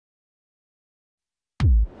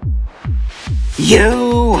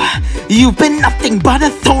You've been nothing but a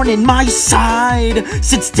thorn in my side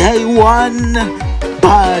since day one.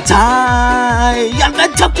 But I am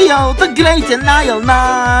Tokyo the Great, and I'll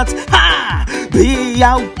not be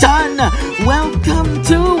outdone. Welcome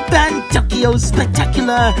to Tokyo's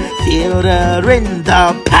spectacular theater in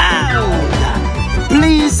the pound.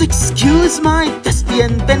 Please excuse my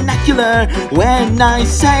thespian vernacular when I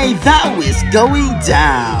say that is going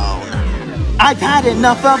down. I've had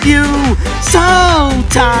enough of you, so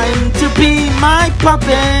time to be my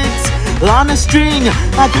puppet on a string.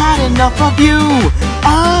 I've had enough of you.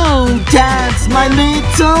 Oh, dance, my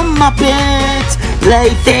little Muppet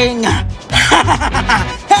plaything.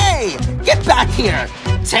 Hey, get back here.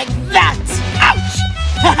 Take that. Ouch.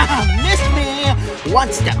 Missed me.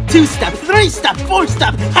 1 step, 2 step, 3 step, 4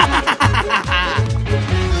 step.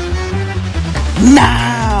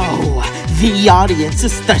 Now, the audience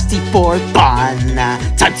is thirsty for fun.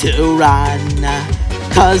 Time to run.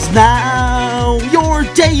 'Cause now your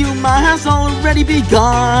denouement has already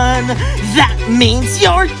begun. That means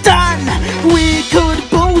you're done. We could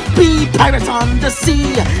both be pirates on the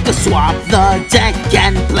sea. Just swap the deck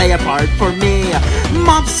and play a part for me.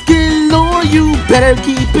 Mops galore, you better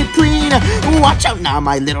keep it clean. Watch out now,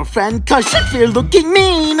 my little friend, 'cause you're looking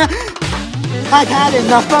mean. I've had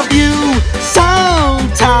enough of you, so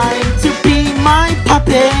time to be my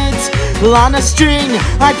puppet on a string.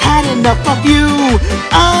 I've had enough of you.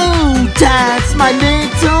 Oh, that's my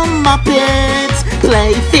little Muppet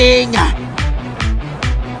plaything.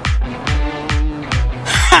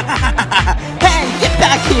 Hey, get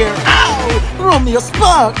back here. Ow! Romeo's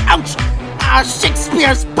spark. Ouch!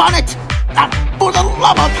 Shakespeare's bonnet. For the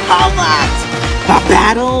love of Hamlet! A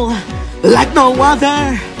battle like no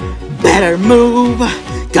other. Better move,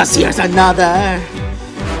 'cause here's another.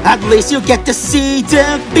 At least you get to see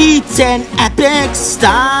defeat in epic style.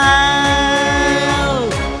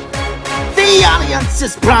 The audience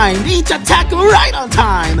is primed, each attack right on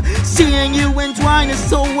time. Seeing you entwine is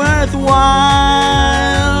so worthwhile.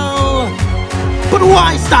 But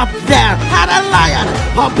why stop there? At a lion,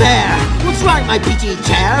 a bear. What's right, my beachy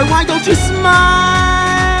chair? Why don't you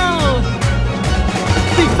smile?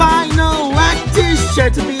 The final act is sure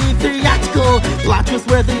to be theatrical. Plot was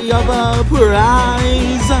worthy of a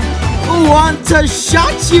prize. Want a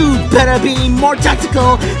shot? You'd better be more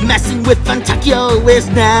tactical. Messing with Tokyo is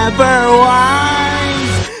never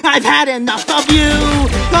wise. I've had enough of you.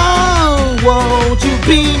 Oh, won't you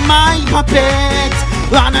be my puppet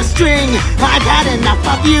on a string? I've had enough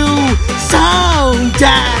of you. So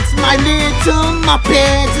dance, my little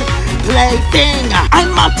Muppet plaything.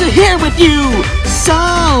 I'm out to here with you. So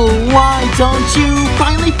why don't you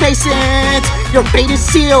finally face it? Your fate is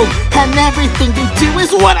sealed, and everything you do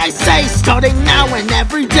is what I say. Starting now and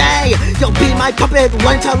every day, you'll be my puppet.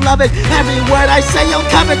 Learn to love it. Every word I say you'll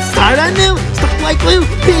covet. Start anew, stuck like glue.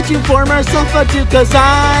 Beat you for myself, 'cause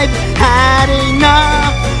I've had